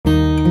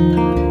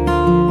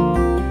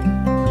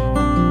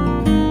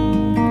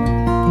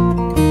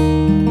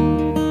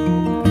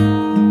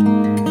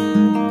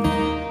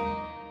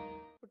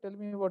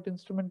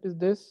instrument is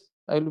this?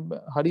 I'll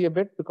hurry a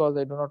bit because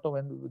I do not know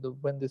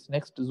when this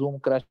next Zoom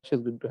crash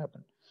is going to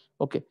happen.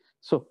 Okay,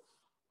 so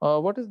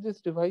what is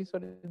this device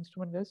or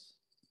instrument, guys?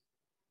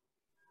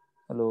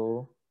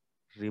 Hello.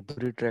 Rib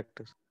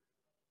retractor.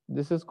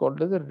 This is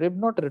called as a rib,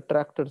 not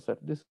retractor, sir.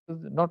 This is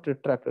not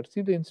retractor.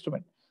 See the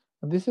instrument.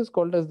 This is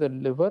called as the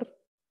liver.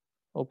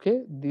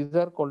 Okay, these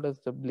are called as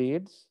the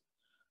blades.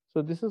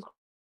 So this is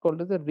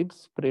called as a rib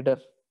spreader,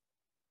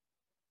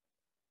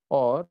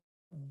 or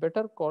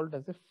better called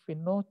as a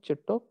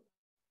finocheto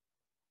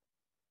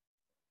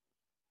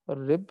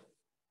rib,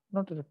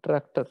 not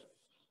retractor.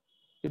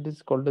 It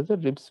is called as a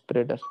rib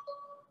spreader.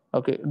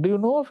 Okay, do you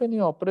know of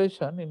any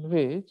operation in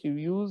which you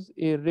use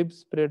a rib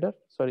spreader?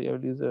 Sorry, I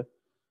will use a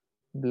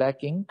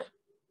black ink,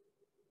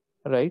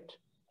 right?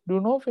 Do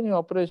you know of any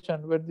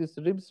operation where this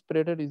rib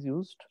spreader is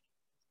used?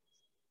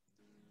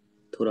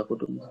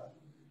 Thoracotomy.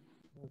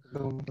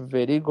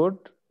 Very good.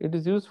 It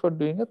is used for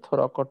doing a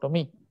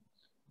thoracotomy.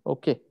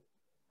 Okay,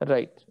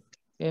 right.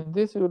 In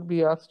this, you will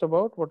be asked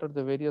about what are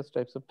the various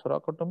types of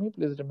thoracotomy.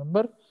 Please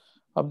remember,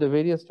 of the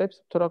various types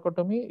of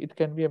thoracotomy, it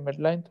can be a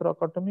midline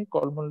thoracotomy,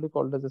 commonly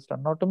called as a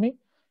sternotomy.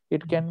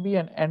 It can be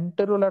an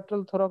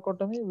anterolateral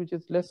thoracotomy, which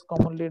is less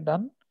commonly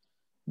done.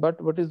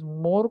 But what is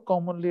more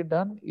commonly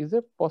done is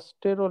a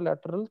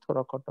posterolateral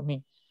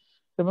thoracotomy.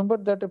 Remember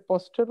that a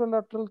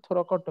posterolateral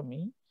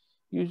thoracotomy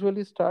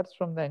usually starts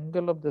from the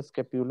angle of the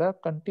scapula,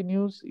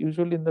 continues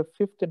usually in the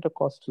fifth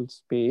intercostal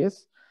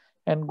space,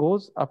 and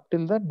goes up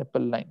till the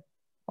nipple line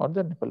or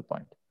the nipple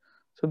point.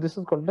 So this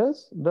is called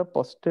as the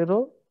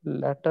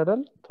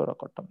posterolateral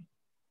thoracotomy.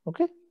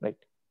 Okay, right.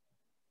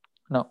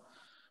 Now,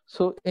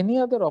 so any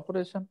other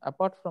operation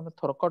apart from a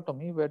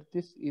thoracotomy where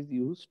this is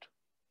used?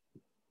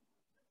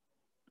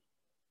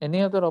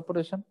 Any other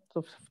operation?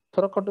 So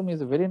thoracotomy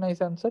is a very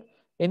nice answer.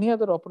 Any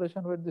other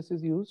operation where this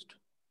is used?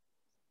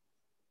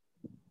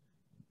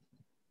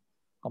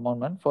 Come on,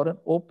 man. For an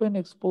open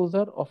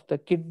exposure of the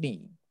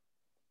kidney.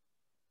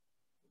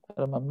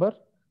 Remember,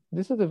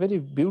 this is a very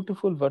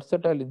beautiful,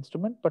 versatile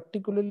instrument,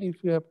 particularly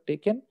if you have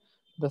taken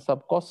the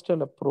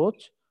subcostal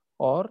approach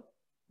or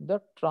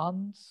the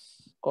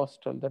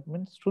transcostal. That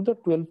means through the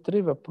 12th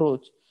rib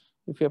approach,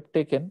 if you have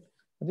taken,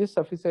 this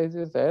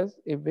suffices as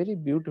a very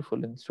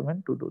beautiful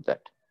instrument to do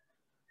that.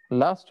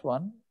 Last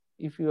one,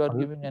 if you are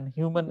giving an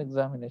human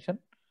examination,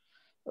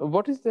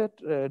 what is that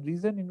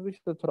reason in which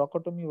the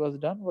thoracotomy was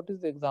done? What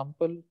is the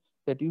example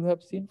that you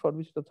have seen for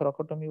which the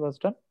thoracotomy was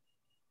done?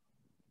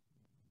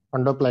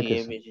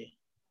 CABG.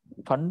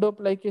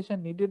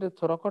 Fundoplication needed a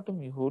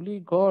thoracotomy. Holy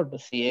God.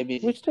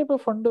 CABG. Which type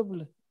of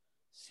fundopl?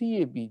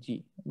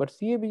 CABG. But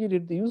CABG,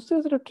 did they use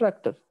as a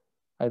retractor?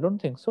 I don't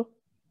think so.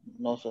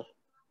 No, sir.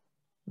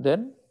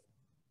 Then?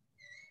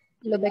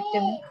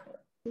 Lobectomy.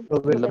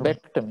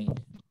 Lobectomy.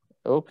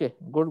 Okay,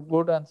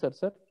 good answer,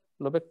 sir.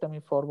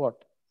 Lobectomy for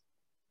what?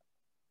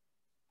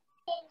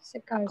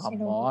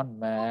 Come on,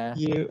 man.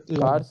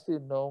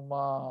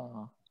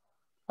 Carcinoma.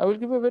 I will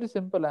give a very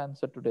simple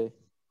answer today.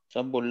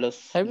 Some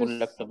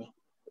bullectomy.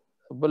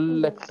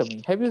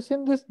 Bullectomy. Have you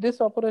seen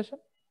this operation?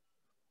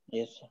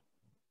 Yes, sir.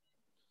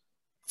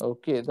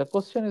 Okay, the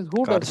question is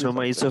who does this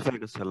Carcinoma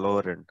esophagus,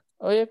 lower end.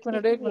 Oh, एक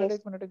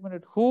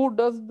minute. Who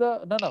does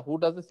the who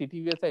does the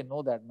CTVS? I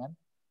know that, man.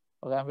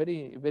 Okay, I'm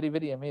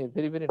very amazed,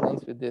 very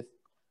nice with this.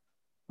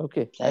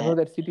 Okay, I know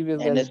that CTVS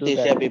guys do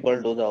that. Anesthesia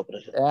people do the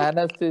operation.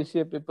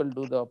 Anesthesia people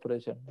do the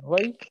operation.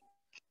 Why?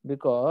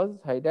 Because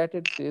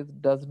hydatid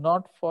cyst does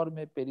not form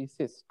a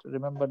pericyst.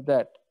 Remember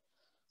that.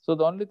 So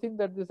the only thing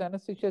that this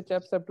anesthesia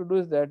chaps have to do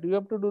is that you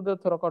have to do the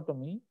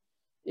thoracotomy,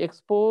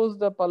 expose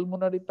the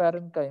pulmonary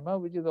parenchyma,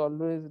 which is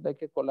always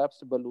like a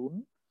collapsed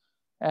balloon,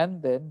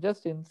 and then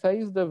just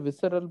incise the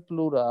visceral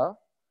pleura,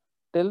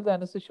 tell the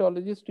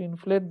anesthesiologist to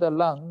inflate the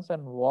lungs,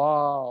 and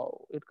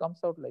wow, it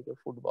comes out like a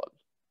football,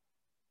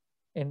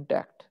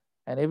 intact,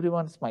 and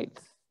everyone smiles.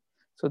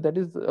 So that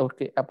is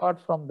okay.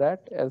 Apart from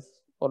that, as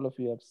all of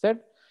you have said,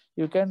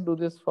 you can do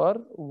this for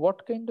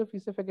what kind of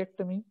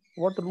esophagectomy?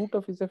 What route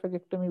of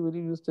esophagectomy will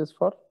you use this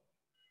for?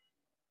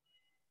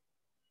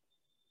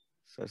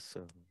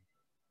 Sir.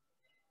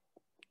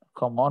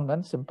 Come on,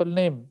 man. Simple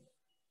name.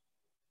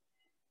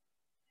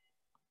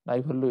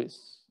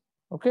 Niver-Lewis.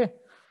 Okay.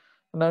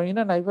 Now, in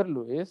a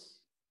Niver-Lewis,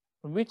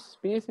 which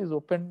space is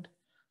opened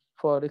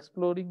for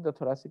exploring the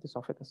thoracic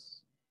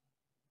esophagus?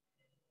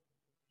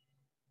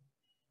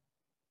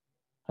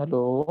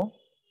 Hello?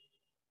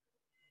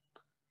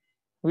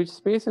 Which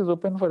space is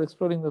open for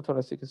exploring the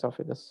thoracic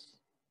esophagus?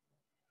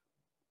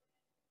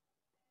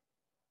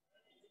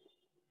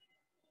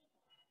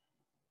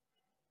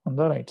 On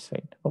the right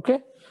side. Okay.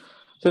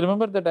 So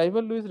remember that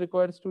Niver-Lewis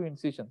requires two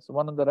incisions,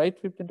 one on the right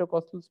fifth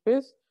intercostal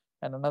space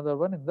and another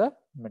one in the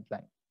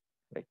midline.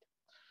 Right.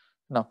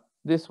 Now,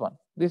 this one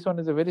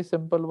is a very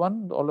simple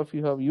one. All of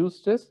you have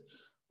used this.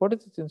 What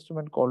is this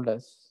instrument called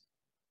as?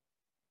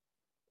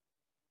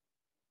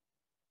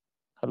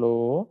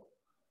 Hello?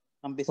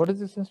 What is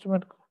this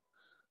instrument?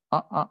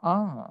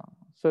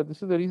 So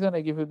this is the reason I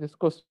give you this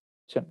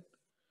question.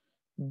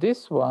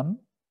 This one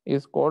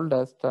is called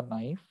as the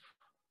knife.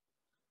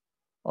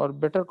 or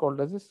better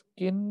called as a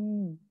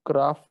skin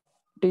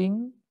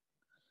grafting.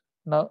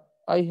 Now,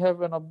 I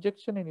have an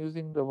objection in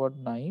using the word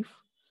knife.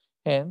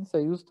 Hence, I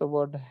use the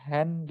word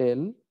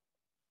handle,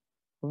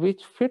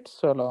 which fits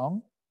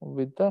along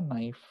with the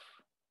knife.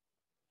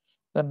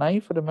 The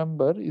knife,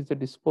 remember, is a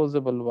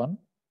disposable one,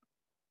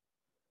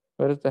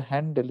 whereas the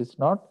handle is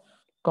not.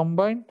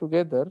 Combined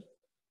together,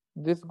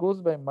 this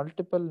goes by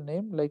multiple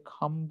name like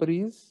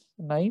Humphrey's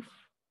knife.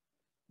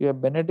 You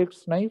have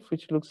Benedict's knife,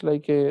 which looks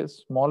like a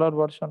smaller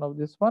version of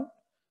this one.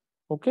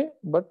 Okay,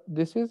 but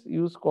this is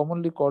used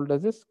commonly called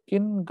as a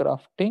skin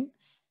grafting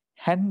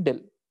handle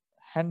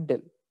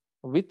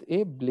with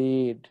a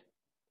blade.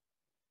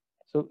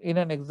 So in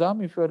an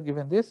exam, if you are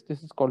given this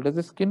is called as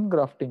a skin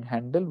grafting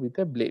handle with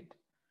a blade.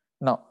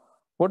 Now,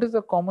 what is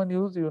the common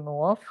use you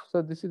know of?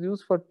 So this is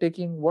used for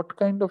taking what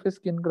kind of a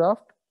skin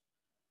graft?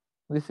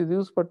 This is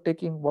used for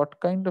taking what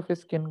kind of a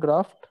skin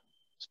graft?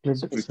 Split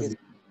thickness.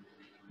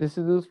 This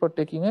is used for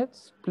taking a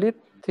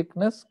split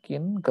thickness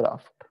skin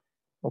graft.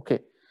 Okay.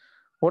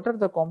 What are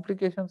the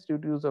complications due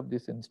to use of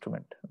this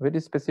instrument? Very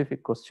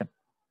specific question.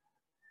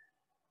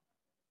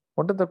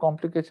 What are the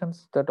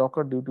complications that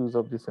occur due to use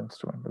of this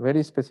instrument?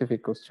 Very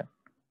specific question.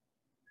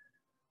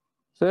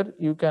 Sir,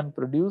 you can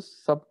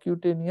produce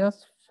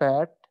subcutaneous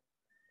fat,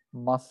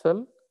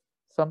 muscle,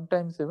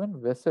 sometimes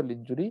even vessel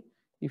injury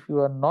if you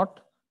are not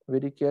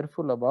very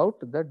careful about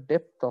the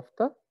depth of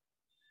the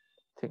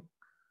thing.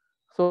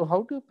 So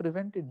how do you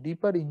prevent a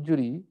deeper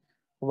injury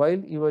while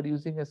you are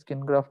using a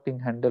skin grafting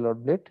handle or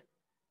blade?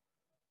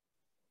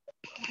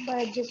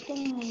 By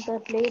adjusting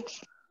the blade.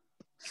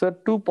 Sir,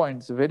 2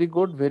 points. Very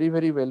good. Very,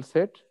 very well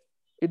said.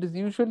 It is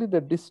usually the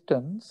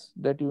distance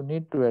that you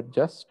need to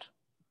adjust.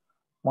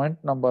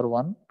 Point number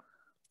 1.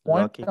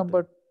 Point Locking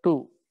number them.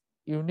 2,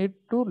 you need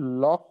to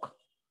lock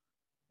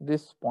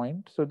this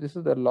point. So this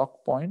is the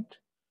lock point.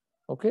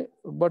 Okay.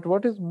 But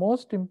what is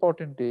most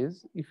important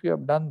is, if you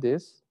have done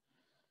this,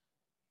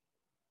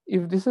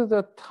 if this is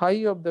the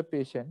thigh of the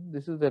patient,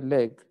 this is the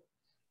leg.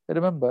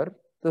 Remember,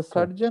 the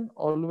surgeon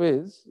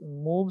always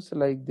moves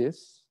like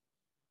this.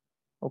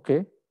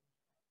 Okay.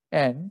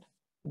 And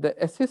the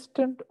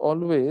assistant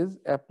always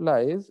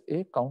applies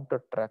a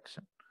counter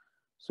traction.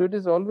 So it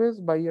is always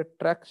by a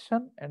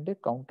traction and a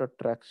counter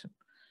traction.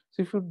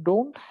 So if you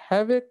don't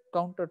have a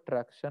counter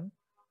traction,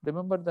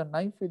 remember the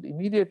knife will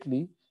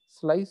immediately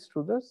slice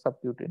through the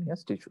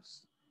subcutaneous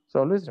tissues.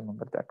 So always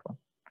remember that one.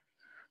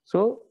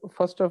 So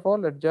first of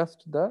all,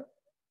 adjust the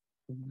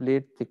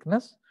blade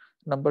thickness.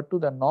 Number 2,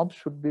 the knob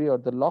should be, or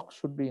the lock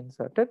should be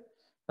inserted.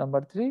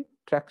 Number 3,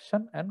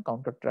 traction and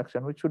counter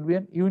traction, which should be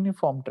an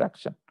uniform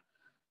traction.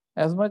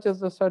 As much as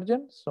the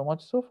surgeon, so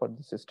much so for the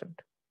assistant.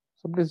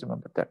 So please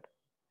remember that.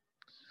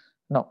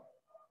 Now,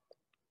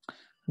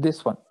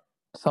 this one,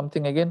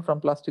 something again from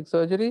plastic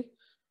surgery.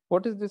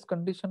 What is this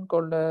condition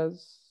called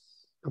as?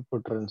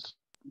 Dupuytren's.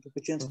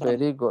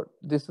 Very good.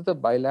 This is a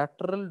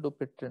bilateral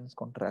Dupuytren's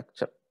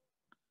contracture.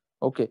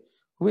 Okay.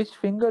 Which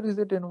finger is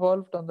it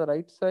involved on the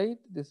right side?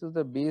 This is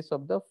the base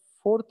of the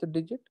 4th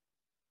digit.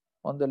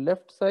 On the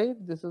left side,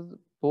 this is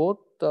both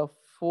the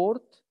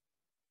 4th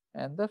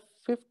and the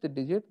 5th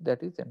digit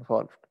that is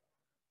involved.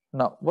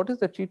 Now, what is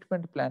the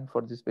treatment plan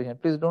for this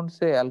patient? Please don't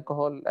say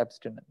alcohol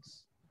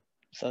abstinence.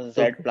 So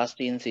Z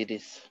plasty in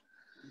series.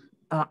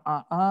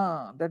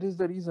 That is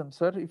the reason,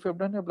 sir. If you have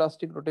done your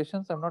plastic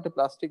rotations, I'm not a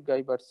plastic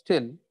guy, but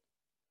still,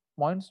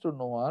 points to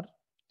know are,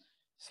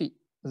 see,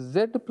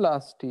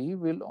 Z-plasty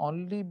will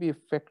only be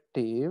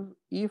effective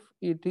if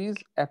it is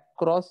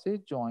across a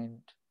joint.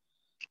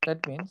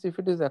 That means if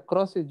it is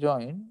across a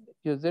joint,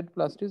 your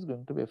Z-plasty is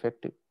going to be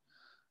effective.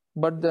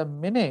 But the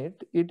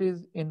minute it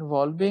is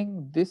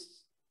involving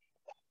this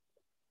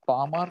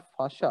palmar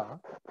fascia,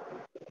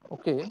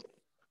 okay,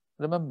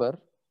 remember,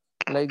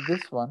 like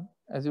this one,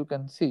 as you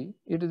can see,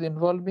 it is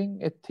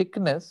involving a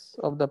thickness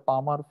of the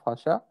palmar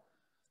fascia.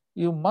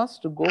 You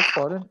must go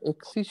for an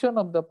excision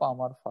of the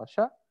palmar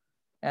fascia,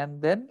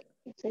 and then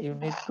you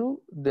need to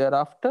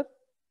thereafter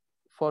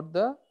for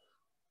the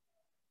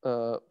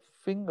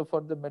finger,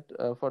 for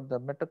the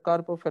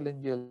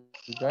metacarpophalangeal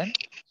joint.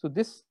 So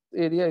this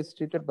area is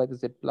treated by the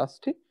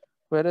Z-plasty,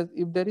 whereas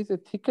if there is a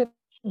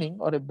thickening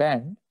or a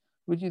band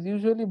which is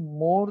usually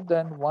more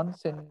than 1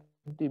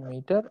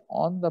 centimeter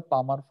on the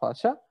palmar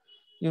fascia,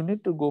 you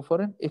need to go for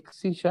an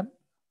excision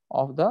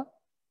of the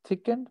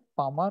thickened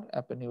palmar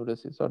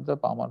aponeurosis or the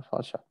palmar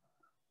fascia,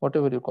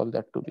 whatever you call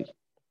that to be.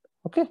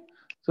 Okay.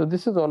 So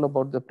this is all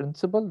about the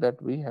principle that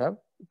we have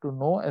to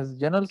know as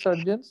general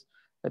surgeons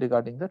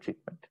regarding the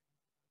treatment.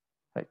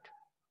 Right.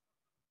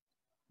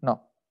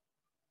 Now,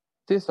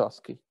 this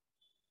OSCE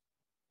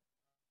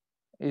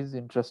is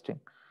interesting.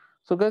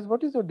 So guys,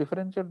 what is your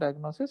differential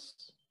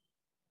diagnosis?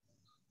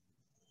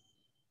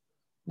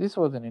 This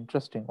was an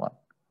interesting one.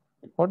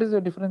 What is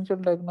your differential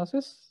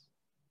diagnosis?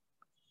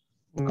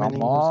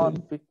 Come on,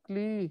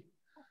 quickly.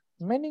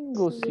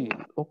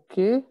 Meningocele.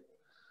 Okay.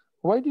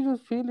 Why did you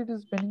feel it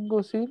is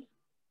meningocele?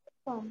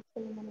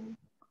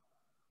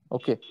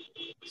 Okay.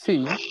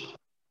 See,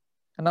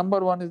 number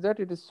 1 is that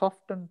it is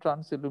soft and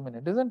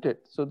transilluminate, isn't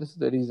it? So this is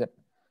the reason.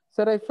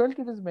 Sir, I felt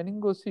it is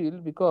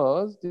meningocele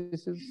because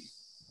this is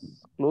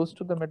close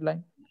to the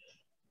midline.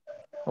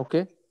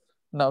 Okay.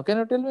 Now, can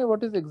you tell me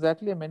what is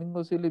exactly a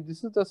meningocele? If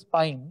this is the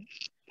spine,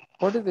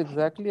 what is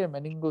exactly a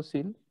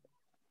meningocele?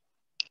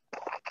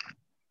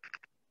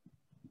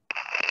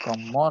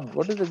 Come on,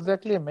 what is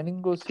exactly a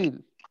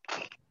meningocele?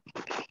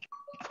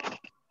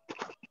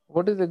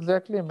 What is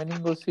exactly a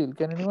meningocele?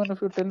 Can anyone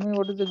of you tell me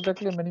what is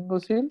exactly a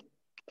meningocele?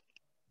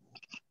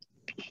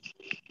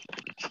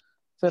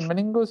 So,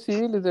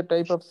 meningocele is a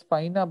type of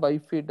spina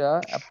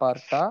bifida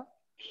aparta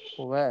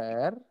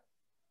where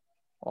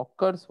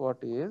occurs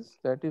what is,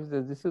 that is,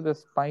 this is the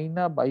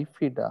spina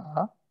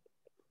bifida,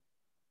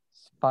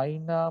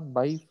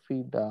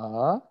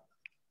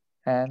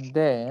 and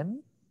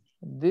then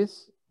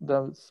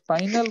the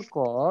spinal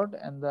cord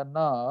and the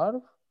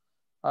nerve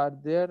are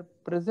there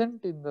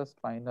present in the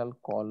spinal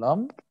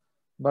column,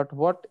 but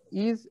what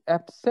is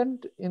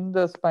absent in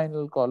the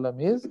spinal column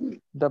is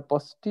the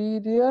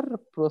posterior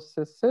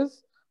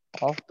processes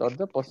of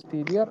the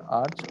posterior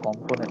arch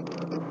component.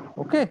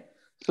 Okay,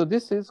 so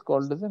this is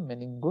called as a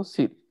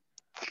meningocele.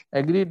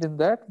 Agreed in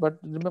that, but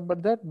remember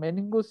that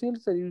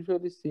meningoceles are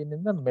usually seen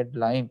in the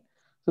midline.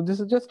 So this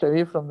is just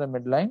away from the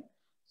midline.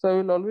 So I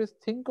will always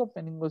think of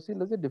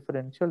meningocele as a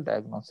differential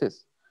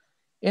diagnosis.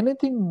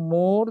 Anything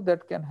more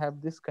that can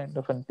have this kind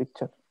of a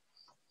picture?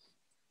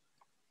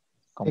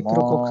 Come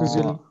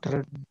Acrococcygeal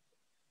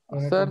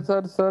on.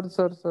 Sir.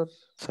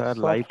 Sir,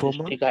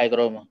 lipoma? Cystic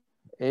hygroma.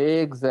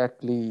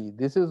 Exactly.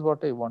 This is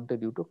what I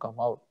wanted you to come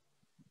out.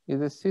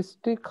 Is a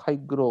cystic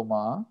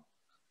hygroma,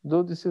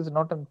 though this is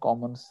not a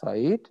common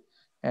site,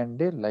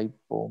 and a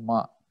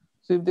lipoma.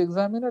 So if the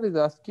examiner is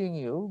asking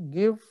you,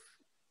 give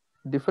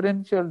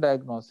differential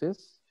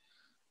diagnosis,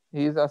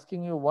 he is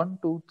asking you 1,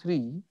 2,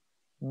 3,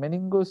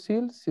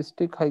 meningocele,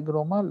 cystic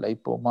hygroma,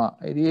 lipoma.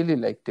 I really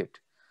liked it.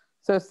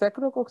 So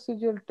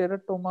sacrococcygeal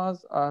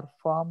teratomas are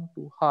firm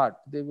to heart.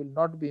 They will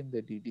not be in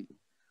the DD.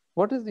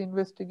 What is the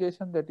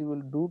investigation that you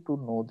will do to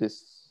know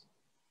this?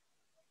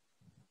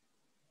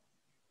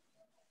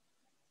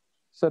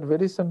 Sir,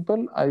 very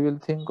simple. I will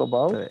think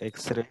about The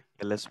X-ray,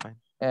 LS spine.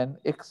 An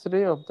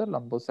X-ray of the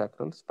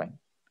lumbosacral spine.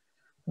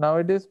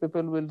 Nowadays,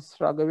 people will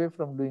shrug away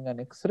from doing an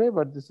X-ray,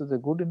 but this is a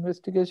good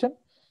investigation.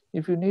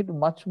 If you need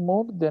much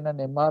more than an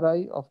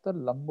MRI of the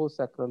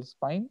lumbosacral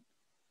spine,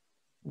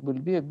 will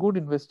be a good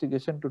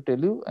investigation to tell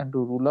you and to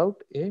rule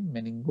out a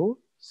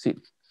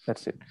meningocele.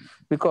 That's it.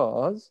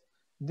 Because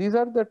these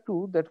are the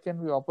two that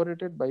can be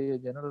operated by a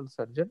general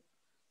surgeon.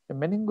 A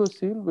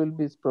meningocele will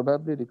be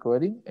probably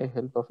requiring a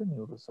help of a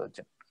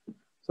neurosurgeon.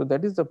 So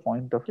that is the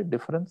point of a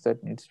difference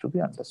that needs to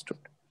be understood.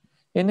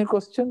 Any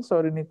questions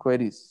or any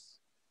queries?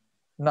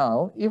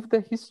 Now, if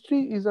the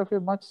history is of a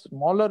much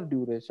smaller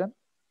duration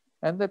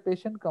and the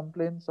patient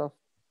complains of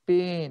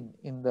pain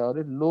in the or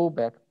a low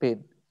back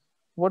pain,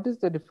 what is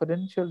the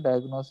differential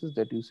diagnosis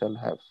that you shall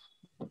have?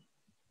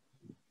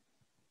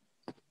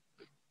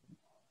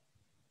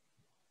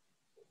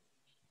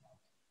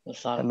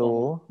 Sarcoma.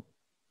 Hello?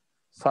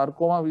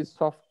 Sarcoma is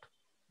soft?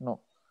 No.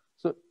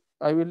 So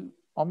I will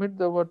omit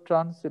the word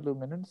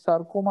transilluminant.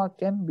 Sarcoma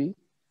can be,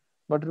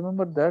 but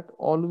remember that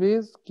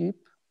always keep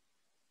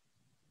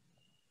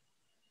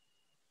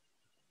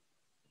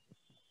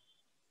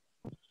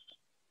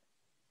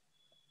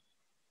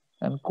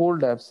and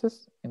cold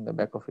abscess in the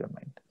back of your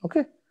mind.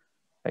 Okay,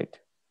 right.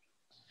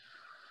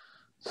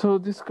 So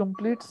this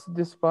completes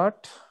this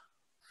part.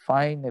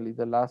 Finally,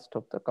 the last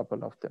of the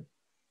couple of them.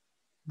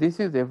 This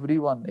is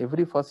everyone,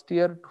 every first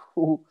year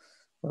to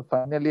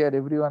final year,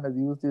 everyone has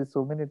used this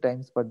so many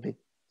times per day.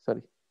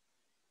 Sorry.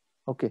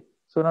 Okay.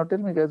 So now tell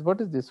me guys,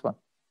 what is this one?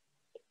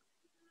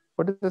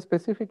 What is the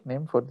specific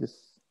name for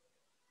this?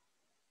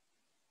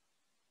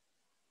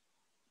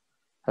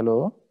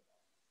 Hello?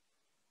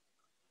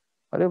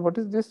 Arey, what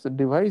is this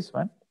device,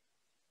 man?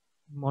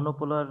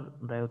 Monopolar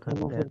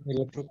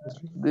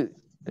diathermy.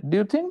 Do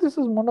you think this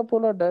is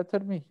monopolar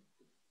diathermy?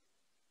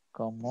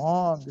 Come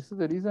on, this is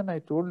the reason I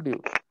told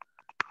you.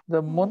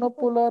 The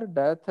monopolar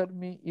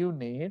diathermy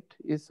unit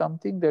is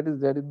something that is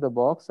there in the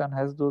box and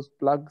has those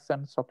plugs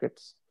and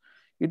sockets.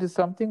 It is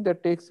something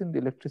that takes in the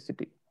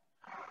electricity.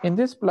 In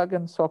this plug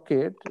and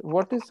socket,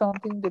 what is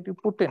something that you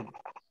put in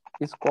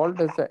is called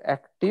as the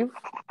active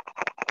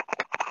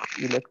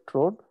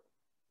electrode,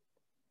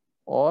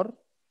 or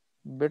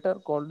better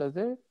called as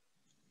a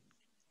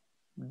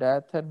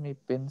diathermy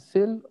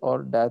pencil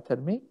or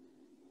diathermy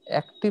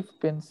active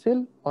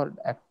pencil or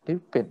active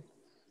pen.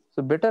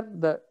 So better,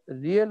 the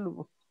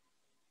real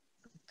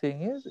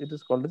thing is it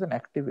is called as an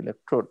active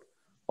electrode,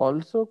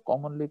 also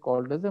commonly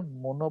called as a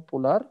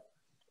monopolar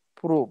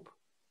probe.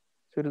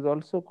 So it is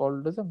also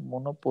called as a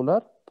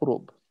monopolar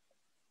probe.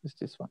 Is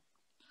this one.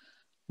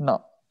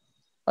 Now,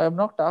 I have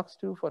not asked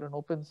you for an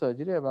open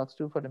surgery. I have asked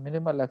you for a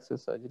minimal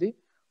access surgery.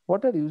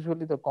 What are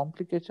usually the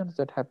complications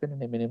that happen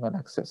in a minimal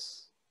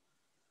access?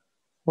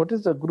 What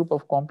is the group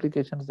of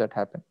complications that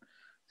happen?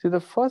 See, the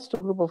first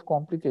group of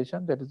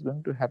complication that is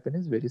going to happen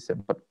is very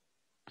simple.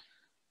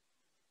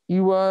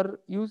 You are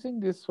using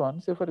this one,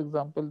 say for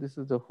example, this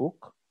is the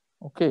hook,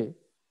 okay?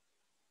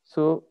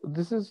 So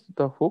this is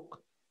the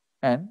hook,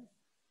 and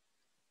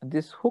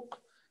this hook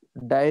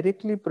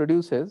directly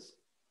produces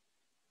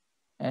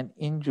an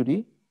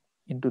injury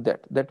into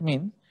that. That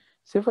means,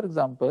 say for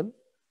example,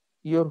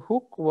 your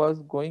hook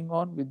was going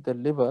on with the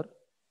liver,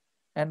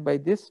 and by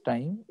this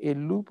time a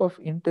loop of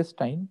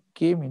intestine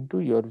came into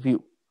your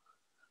view.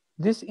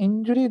 This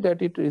injury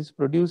that it is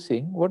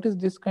producing, what is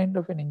this kind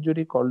of an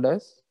injury called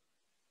as?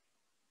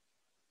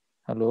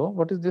 Hello,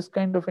 what is this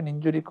kind of an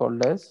injury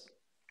called as?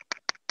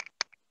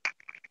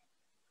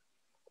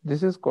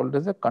 This is called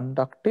as a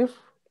conductive,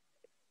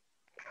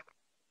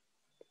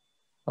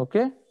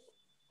 okay,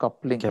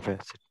 coupling.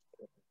 Capacity.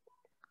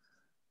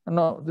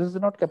 No, this is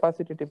not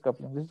capacitive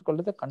coupling. This is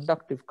called as a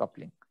conductive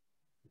coupling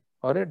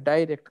or a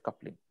direct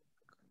coupling.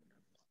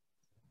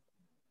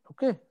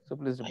 Okay, so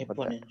please remember Type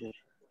 1 that. injury.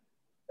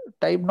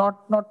 Type,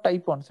 not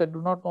type 1. So I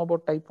do not know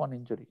about type 1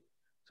 injury.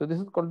 So this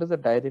is called as a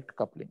direct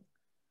coupling.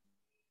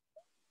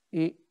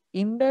 A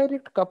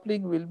indirect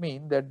coupling will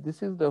mean that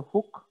this is the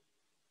hook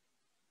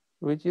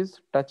which is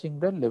touching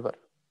the liver.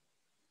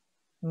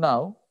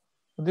 Now,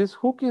 this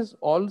hook is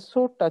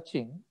also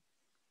touching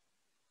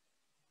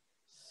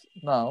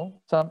now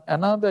some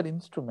another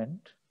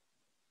instrument,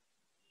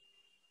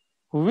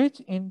 which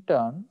in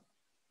turn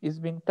is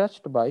being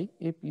touched by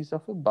a piece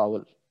of a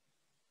bowel.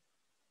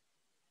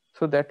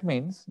 So that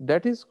means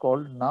that is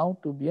called now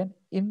to be an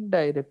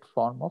indirect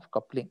form of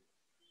coupling.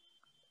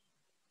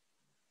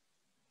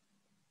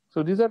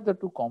 So these are the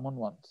two common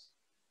ones.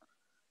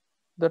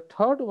 The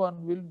third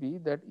one will be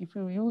that if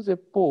you use a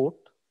port,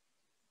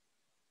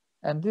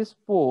 and this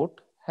port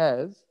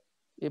has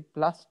a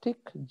plastic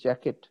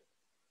jacket,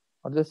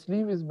 or the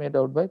sleeve is made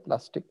out by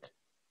plastic.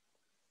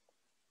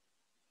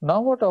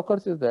 Now what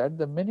occurs is that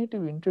the minute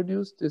you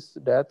introduce this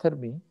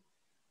diathermy,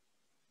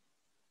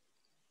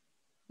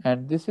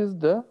 and this is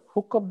the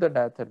hook of the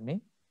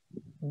diathermy,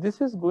 this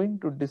is going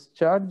to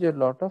discharge a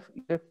lot of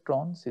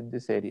electrons in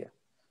this area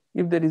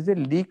if there is a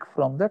leak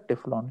from the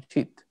Teflon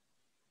sheath.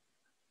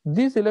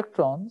 These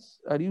electrons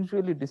are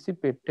usually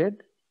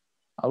dissipated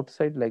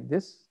outside like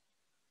this.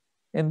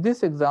 In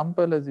this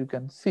example, as you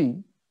can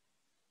see,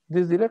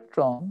 these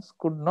electrons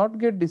could not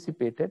get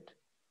dissipated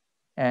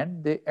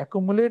and they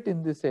accumulate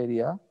in this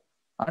area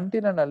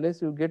until and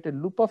unless you get a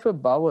loop of a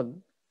bowel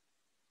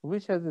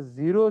which has a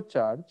zero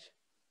charge.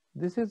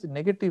 This is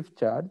negative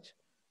charge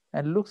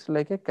and looks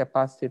like a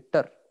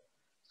capacitor.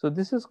 So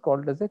this is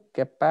called as a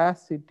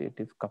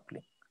capacitive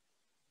coupling.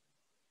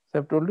 So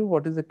I've told you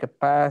what is a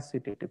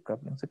capacitive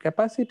coupling. So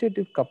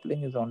capacitive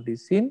coupling is only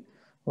seen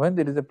when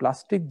there is a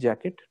plastic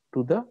jacket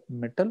to the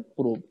metal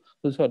probe.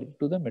 So sorry,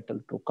 to the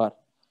metal trocar.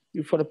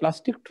 If for a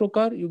plastic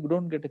trocar, you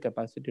don't get a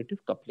capacitive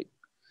coupling.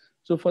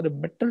 So for a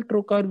metal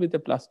trocar with a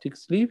plastic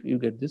sleeve, you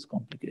get this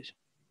complication.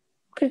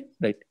 Okay,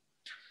 right.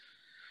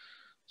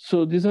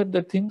 So these are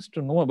the things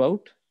to know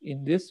about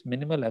in this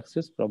minimal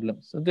access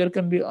problems. So there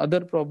can be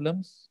other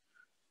problems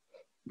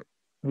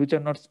which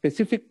are not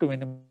specific to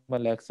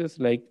minimal access,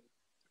 like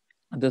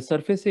the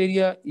surface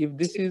area. If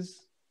this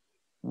is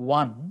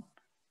 1,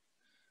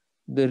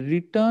 the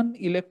return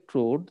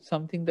electrode,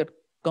 something that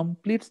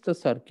completes the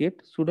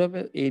circuit, should have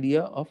an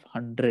area of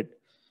 100.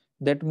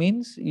 That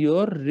means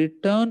your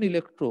return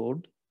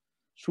electrode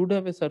should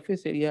have a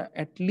surface area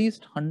at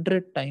least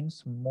 100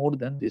 times more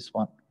than this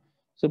one.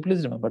 So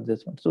please remember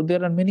this one. So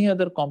there are many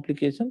other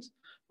complications,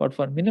 but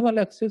for minimal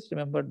access,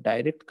 remember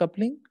direct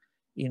coupling,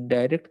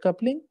 indirect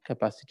coupling,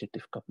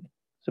 capacitive coupling.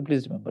 So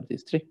please remember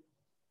these three.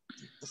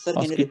 Sir,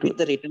 can you repeat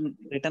the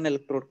return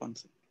electrode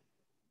concept?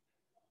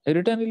 A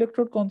return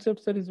electrode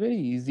concept, sir, is very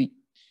easy.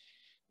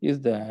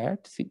 Is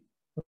that, see,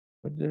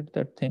 where did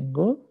that thing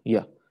go?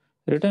 Yeah.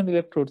 Return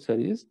electrode, sir,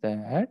 is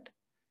that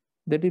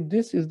if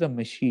this is the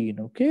machine,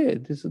 okay,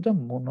 this is the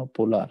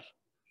monopolar.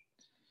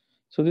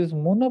 So this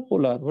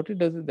monopolar, what it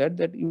does is that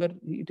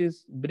it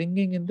is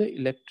bringing in the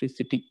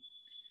electricity.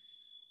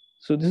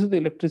 So this is the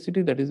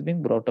electricity that is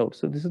being brought out.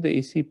 So this is the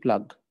AC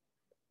plug.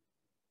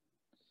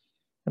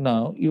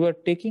 Now you are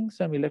taking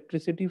some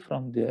electricity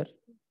from there.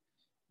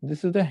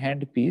 This is the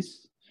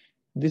handpiece.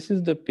 This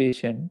is the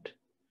patient.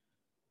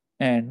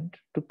 And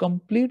to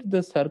complete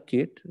the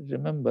circuit,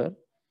 remember,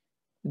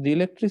 the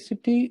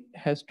electricity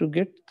has to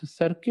get, the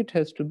circuit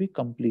has to be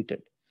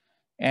completed.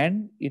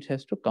 And it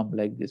has to come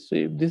like this. So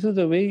if this is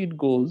the way it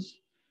goes,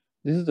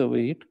 this is the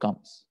way it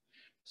comes.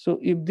 So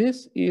if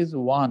this is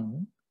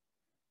 1,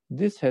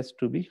 this has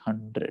to be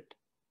 100.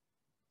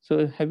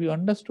 So have you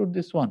understood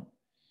this one?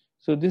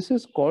 So this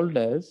is called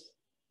as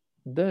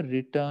the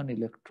return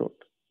electrode.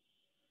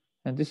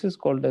 And this is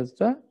called as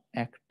the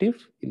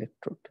active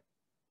electrode.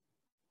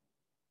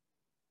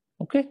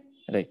 Okay,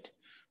 right.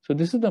 So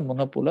this is the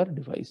monopolar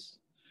device.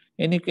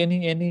 Any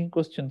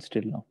questions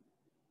till now?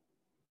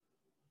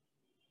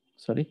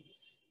 Sorry,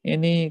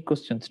 any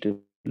questions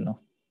till now?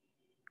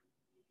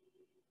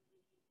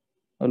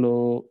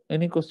 Hello,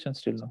 any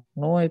questions till now?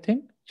 No, I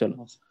think. Chalo.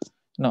 No,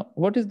 Now,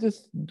 what is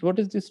this? What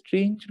is this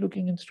strange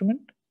looking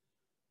instrument?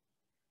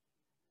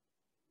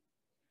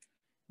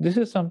 This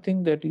is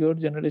something that your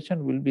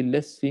generation will be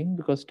less seeing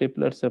because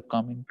staplers have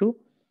come into,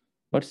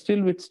 but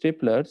still with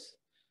staplers,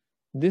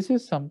 This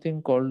is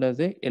something called as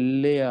a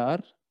LAR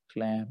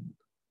clamp.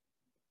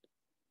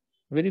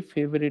 Very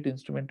favorite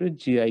instrument to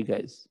GI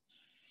guys,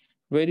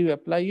 where you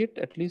apply it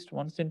at least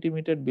 1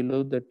 centimeter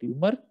below the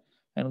tumor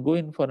and go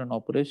in for an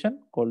operation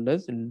called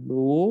as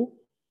low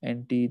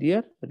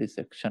anterior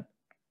resection.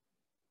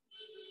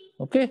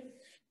 Okay,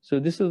 so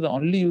this is the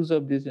only use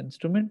of this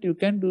instrument. You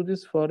can do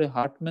this for a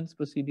Hartmann's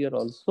procedure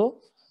also,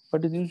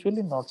 but is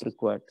usually not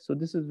required. So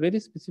this is very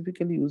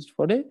specifically used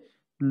for a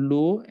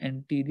low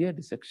anterior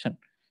dissection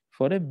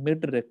for a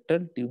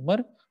mid-rectal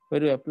tumor,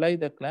 where you apply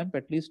the clamp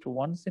at least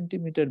 1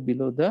 centimeter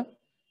below the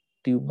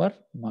tumor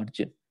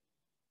margin.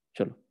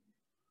 Chalo.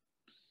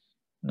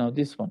 Now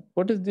this one.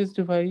 What is this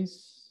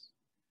device?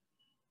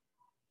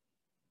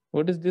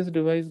 What is this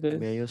device, guys?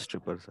 Mayo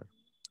stripper, sir.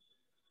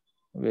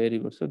 Very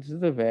good. So this is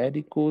the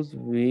varicose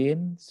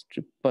vein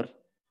stripper.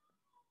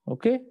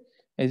 Okay.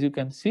 As you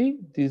can see,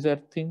 these are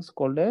things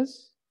called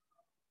as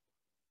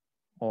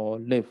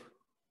olive.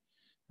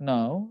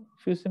 Now,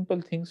 few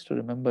simple things to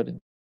remember in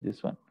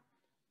this one.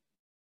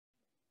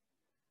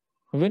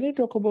 When you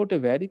talk about a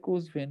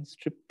varicose vein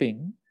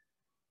stripping,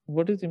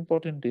 what is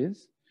important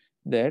is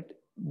that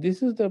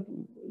this is the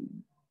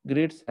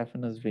great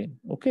saphenous vein.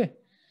 Okay.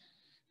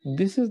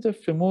 This is the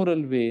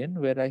femoral vein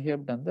where I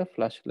have done the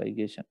flush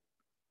ligation.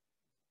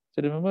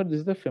 So remember, this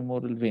is the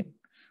femoral vein.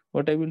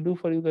 What I will do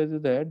for you guys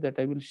is that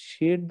I will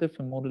shade the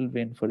femoral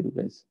vein for you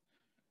guys.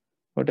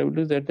 What I will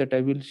do is that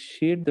I will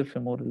shade the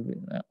femoral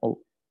vein.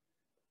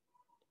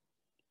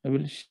 I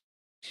will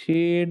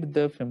shade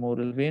the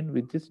femoral vein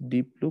with this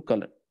deep blue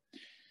color.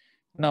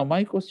 Now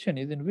my question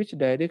is, in which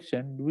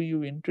direction do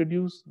you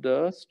introduce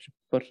the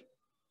stripper?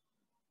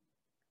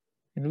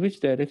 In which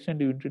direction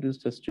do you introduce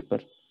the stripper?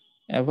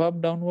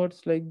 Above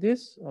downwards like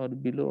this or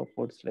below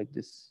upwards like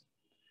this?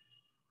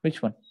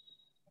 Which one?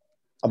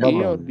 Above A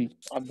or down. B?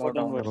 Above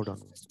downward. Hold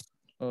on.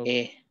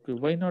 A. Okay,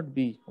 why not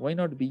B? Why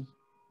not B?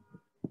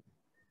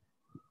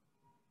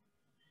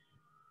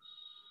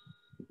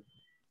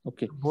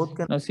 Okay. Both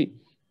can. Now see,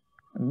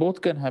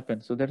 both can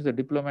happen. So that's a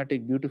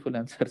diplomatic, beautiful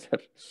answer, sir.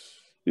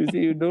 You see,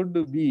 you don't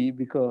do B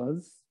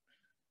because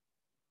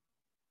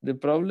the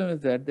problem is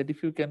that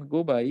if you can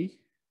go by,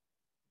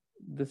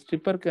 the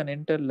stripper can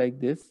enter like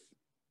this,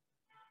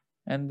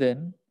 and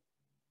then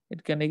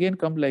it can again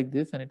come like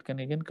this, and it can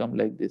again come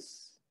like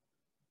this.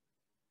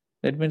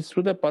 That means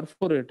through the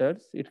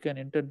perforators, it can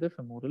enter the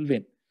femoral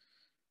vein.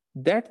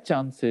 That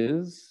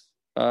chances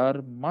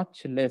are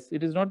much less.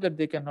 It is not that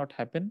they cannot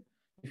happen.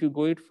 If you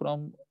go it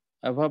from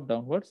above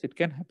downwards, it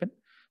can happen.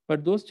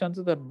 But those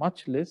chances are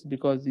much less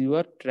because you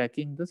are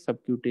tracking the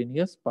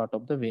subcutaneous part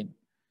of the vein.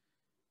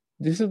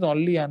 This is the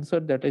only answer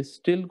that I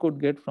still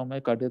could get from my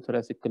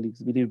cardiothoracic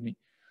colleagues, believe me.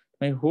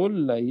 My whole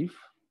life,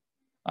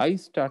 I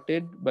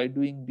started by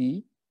doing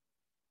B.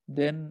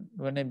 Then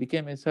when I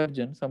became a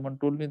surgeon, someone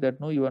told me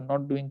that, no, you are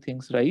not doing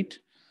things right.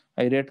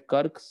 I read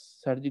Kirk's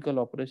surgical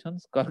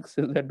operations. Kirk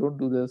says that don't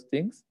do those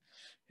things.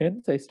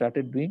 Hence, I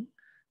started doing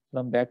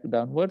from back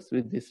downwards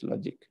with this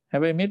logic.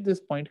 Have I made this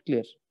point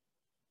clear?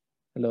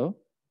 Hello?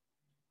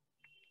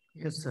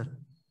 Yes, sir.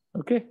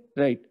 Okay,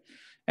 right.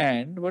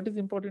 And what is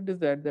important is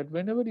that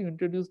whenever you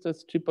introduce the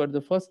stripper,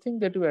 the first thing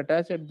that you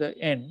attach at the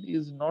end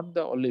is not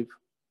the olive.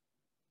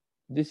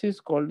 This is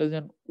called as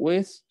an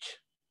OSCES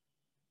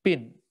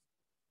pin.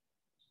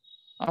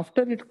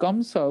 After it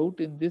comes out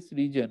in this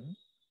region,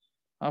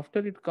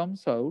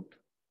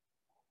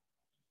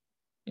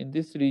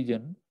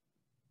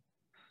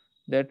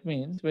 that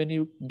means when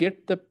you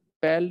get the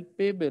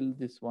palpable,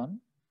 this one,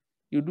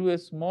 you do a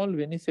small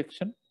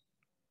venesection,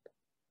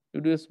 you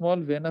do a small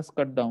venous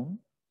cut down.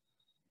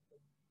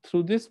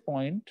 Through this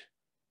point,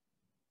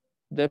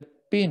 the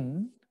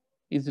pin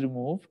is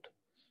removed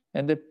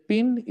and the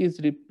pin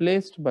is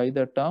replaced by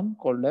the term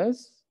called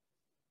as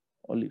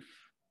olive.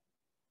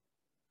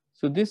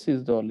 So this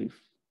is the olive.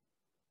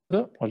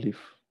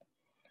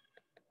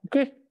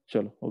 Okay,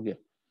 chalo, okay.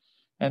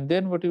 And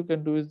then what you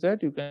can do is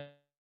that you can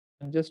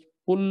just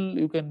pull,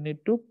 you can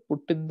need to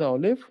put in the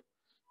olive,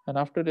 and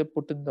after they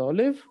put in the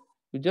olive,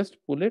 you just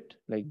pull it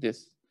like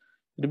this.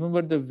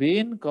 Remember, the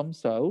vein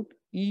comes out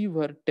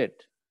everted.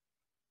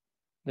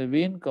 The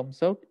vein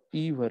comes out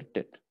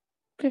everted.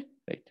 Okay,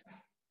 right.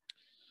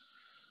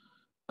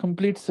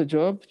 Completes the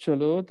job.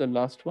 Chalo, the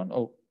last one.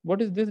 Oh,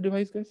 what is this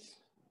device,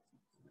 guys?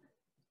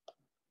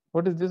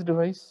 What is this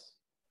device?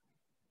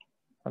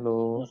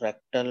 Hello?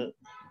 Rectal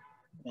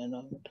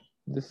manometer.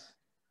 This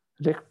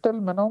rectal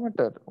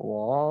manometer.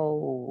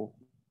 Wow.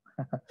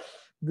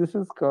 This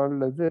is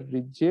called as a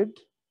rigid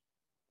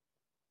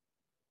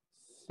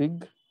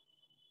sigmoidoscope.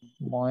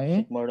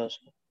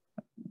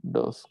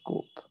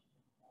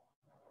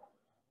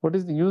 What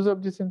is the use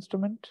of this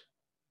instrument?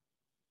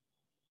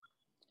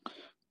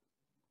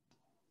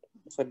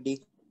 For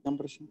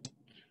decompression.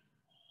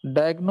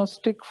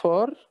 Diagnosis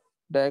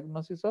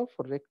of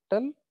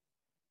rectal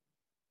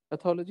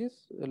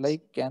pathologies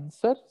like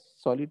cancer,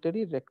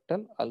 solitary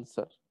rectal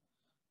ulcer.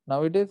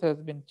 Nowadays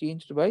has been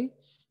changed by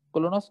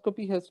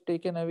colonoscopy, has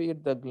taken away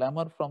the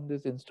glamour from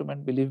this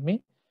instrument, believe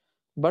me.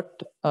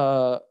 But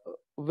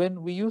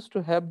when we used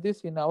to have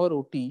this in our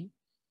OT,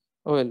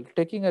 Well,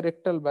 taking a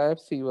rectal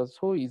biopsy was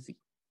so easy.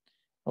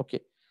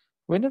 Okay.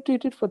 When you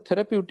treat it for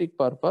therapeutic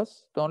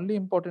purpose, the only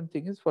important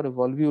thing is for a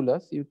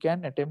volvulus, you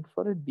can attempt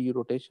for a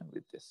derotation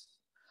with this.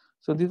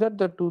 So these are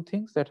the two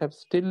things that have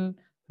still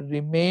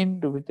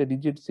remained with a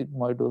rigid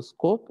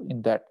sigmoidoscope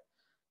in that.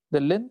 The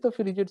length of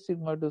a rigid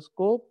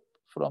sigmoidoscope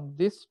from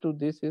this to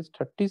this is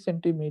 30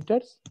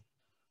 centimeters.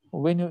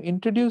 When you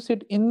introduce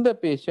it in the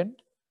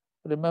patient,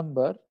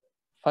 remember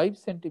 5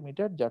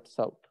 centimeter juts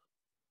out.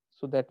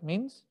 So that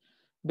means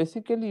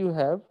basically you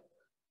have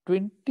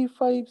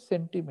 25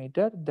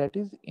 centimeter that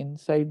is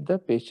inside the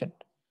patient.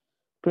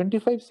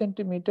 25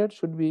 centimeter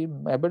should be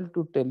able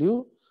to tell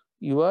you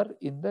you are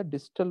in the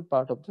distal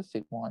part of the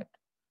sigmoid.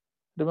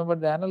 Remember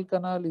the anal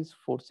canal is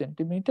 4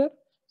 centimeter,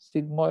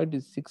 sigmoid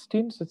is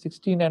 16, so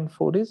 16 and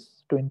 4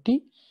 is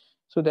 20.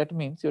 So that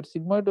means your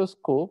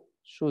sigmoidoscope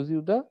shows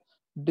you the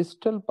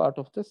distal part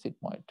of the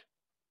sigmoid.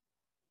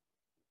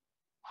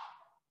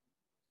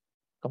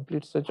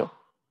 Completes the job,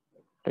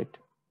 right?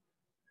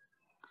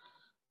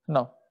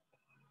 Now,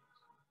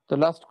 the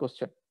last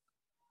question.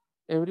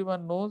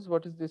 Everyone knows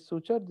what is this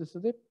suture. This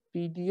is a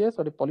PDS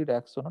or a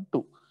polydiaxonal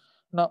 2.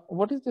 Now,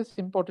 what is this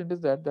important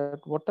is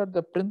that what are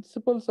the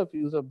principles of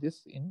use of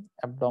this in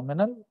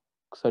abdominal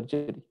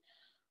surgery?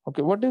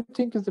 Okay, what do you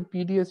think is the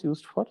PDS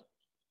used for?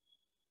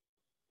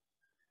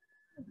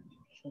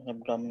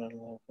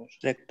 Abdominal.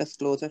 Rectus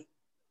closure.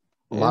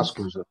 Mass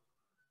closure.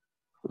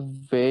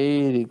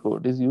 Very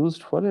good. Is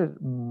used for a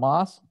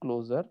mass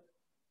closure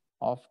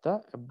of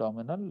the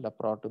abdominal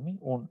laparotomy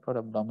wound or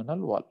abdominal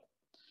wall.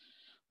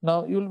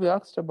 Now you will be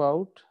asked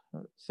about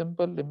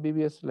simple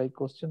MBBS like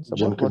questions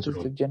about what is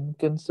the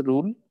Jenkins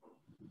rule.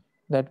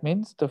 That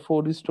means the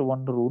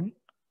 4:1 rule.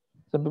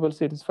 Some people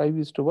say it is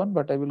 5:1,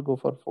 but I will go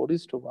for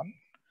 4:1.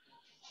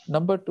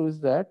 Number 2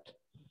 is that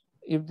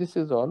if this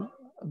is all,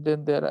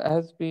 then there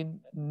has been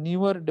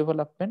newer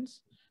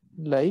developments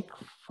like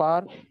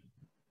far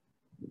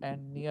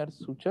and near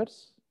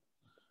sutures,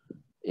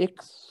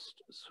 X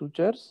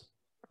sutures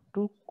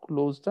to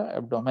close the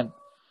abdomen.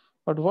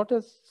 But what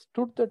has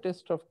stood the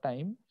test of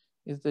time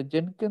is the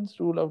Jenkins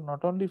rule of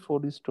not only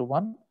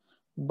 4:1,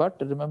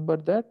 but remember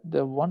that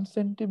the 1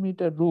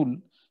 centimeter rule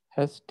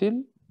has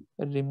still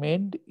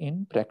remained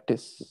in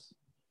practice.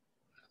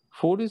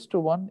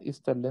 4:1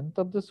 is the length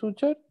of the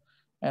suture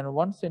and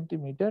 1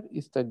 centimeter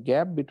is the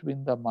gap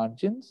between the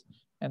margins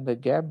and the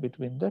gap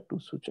between the two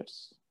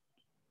sutures.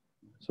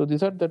 So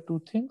these are the two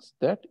things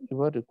that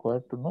you are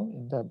required to know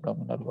in the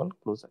abdominal wall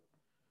closure.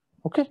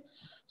 Okay.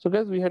 So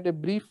guys, we had a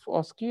brief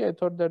OSCE. I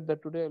thought that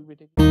today I'll be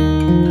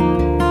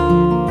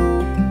taking